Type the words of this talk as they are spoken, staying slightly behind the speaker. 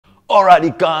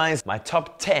Alrighty guys, my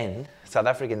top 10 South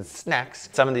African snacks.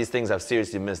 Some of these things I've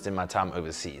seriously missed in my time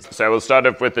overseas. So we'll start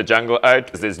off with the jungle oat,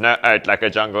 because there's no oat like a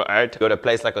jungle oat. You go to a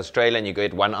place like Australia and you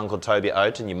get one Uncle Toby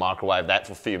oat and you microwave that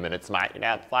for a few minutes, mate. You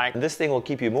know, it's like, this thing will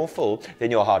keep you more full than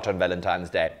your heart on Valentine's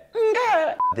Day.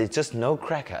 There's just no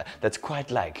cracker that's quite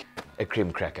like a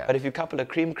cream cracker. But if you couple a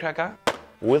cream cracker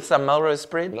with some Melrose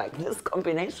spread, like this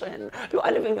combination, you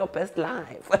are living your best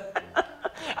life.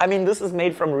 I mean, this is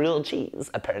made from real cheese,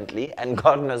 apparently, and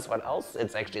God knows what else.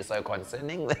 It's actually so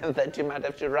concerning that you might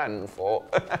have to run for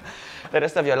the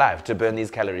rest of your life to burn these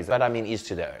calories. But I mean, each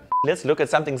to their own. Let's look at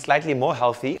something slightly more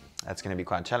healthy. That's going to be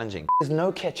quite challenging. There's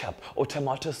no ketchup or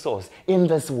tomato sauce in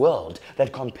this world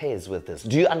that compares with this.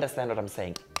 Do you understand what I'm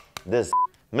saying? This.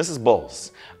 Mrs.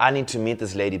 Bowles, I need to meet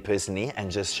this lady personally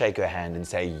and just shake her hand and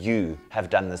say, you have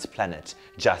done this planet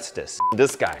justice.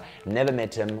 This guy, never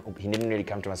met him. He didn't really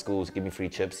come to my school to give me free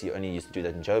chips. He only used to do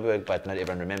that in Joburg, but not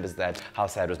everyone remembers that. How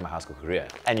sad was my high school career.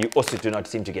 And you also do not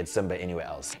seem to get Simba anywhere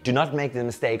else. Do not make the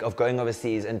mistake of going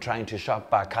overseas and trying to shop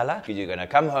by color. You're gonna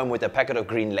come home with a packet of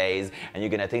green Lays and you're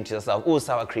gonna think to yourself, oh,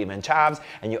 sour cream and chives,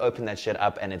 and you open that shit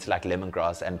up and it's like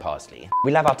lemongrass and parsley.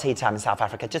 We love our tea time in South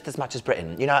Africa just as much as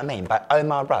Britain, you know what I mean? But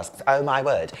Omar rusks, oh my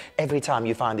word, every time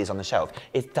you find these on the shelf,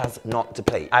 it does not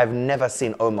deplete. I've never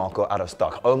seen Omar go out of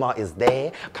stock. Omar is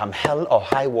there, come hell or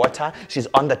high water. She's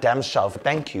on the damn shelf.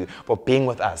 Thank you for being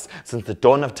with us since the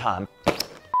dawn of time.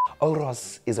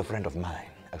 Oros is a friend of mine,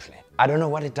 actually. I don't know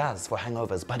what it does for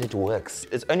hangovers, but it works.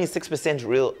 It's only 6%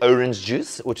 real orange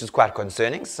juice, which is quite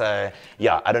concerning. So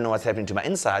yeah, I don't know what's happening to my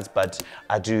insides, but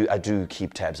I do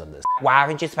keep tabs on this. Why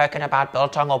haven't you spoken about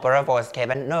biltong or boerewors,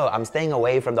 Kevin? No, I'm staying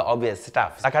away from the obvious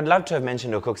stuff. Like, I'd love to have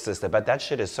mentioned your cook sister, but that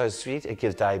shit is so sweet, it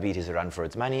gives diabetes a run for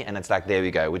its money, and it's like, there we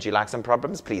go. Would you like some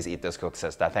problems? Please eat this cook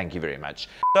sister. Thank you very much.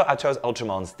 So I chose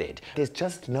Ultramar instead. There's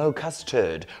just no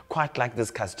custard quite like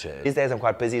this custard. These days I'm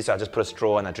quite busy, so I just put a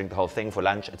straw and I drink the whole thing for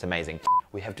lunch. It's amazing.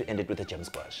 We have to end it with a gem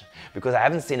squash, because I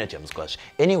haven't seen a gem squash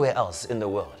anywhere else in the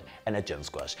world. And a gem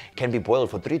squash can be boiled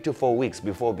for 3 to 4 weeks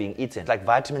before being eaten. It's like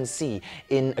vitamin C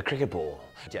in a cricket ball.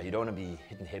 Yeah, you don't want to be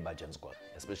hit in the head by gem squash,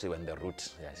 especially when the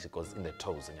root, it goes in the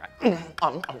toes and you're like,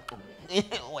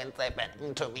 when's that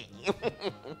happening to me?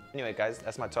 Anyway guys,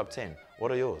 that's my top 10.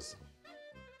 What are yours?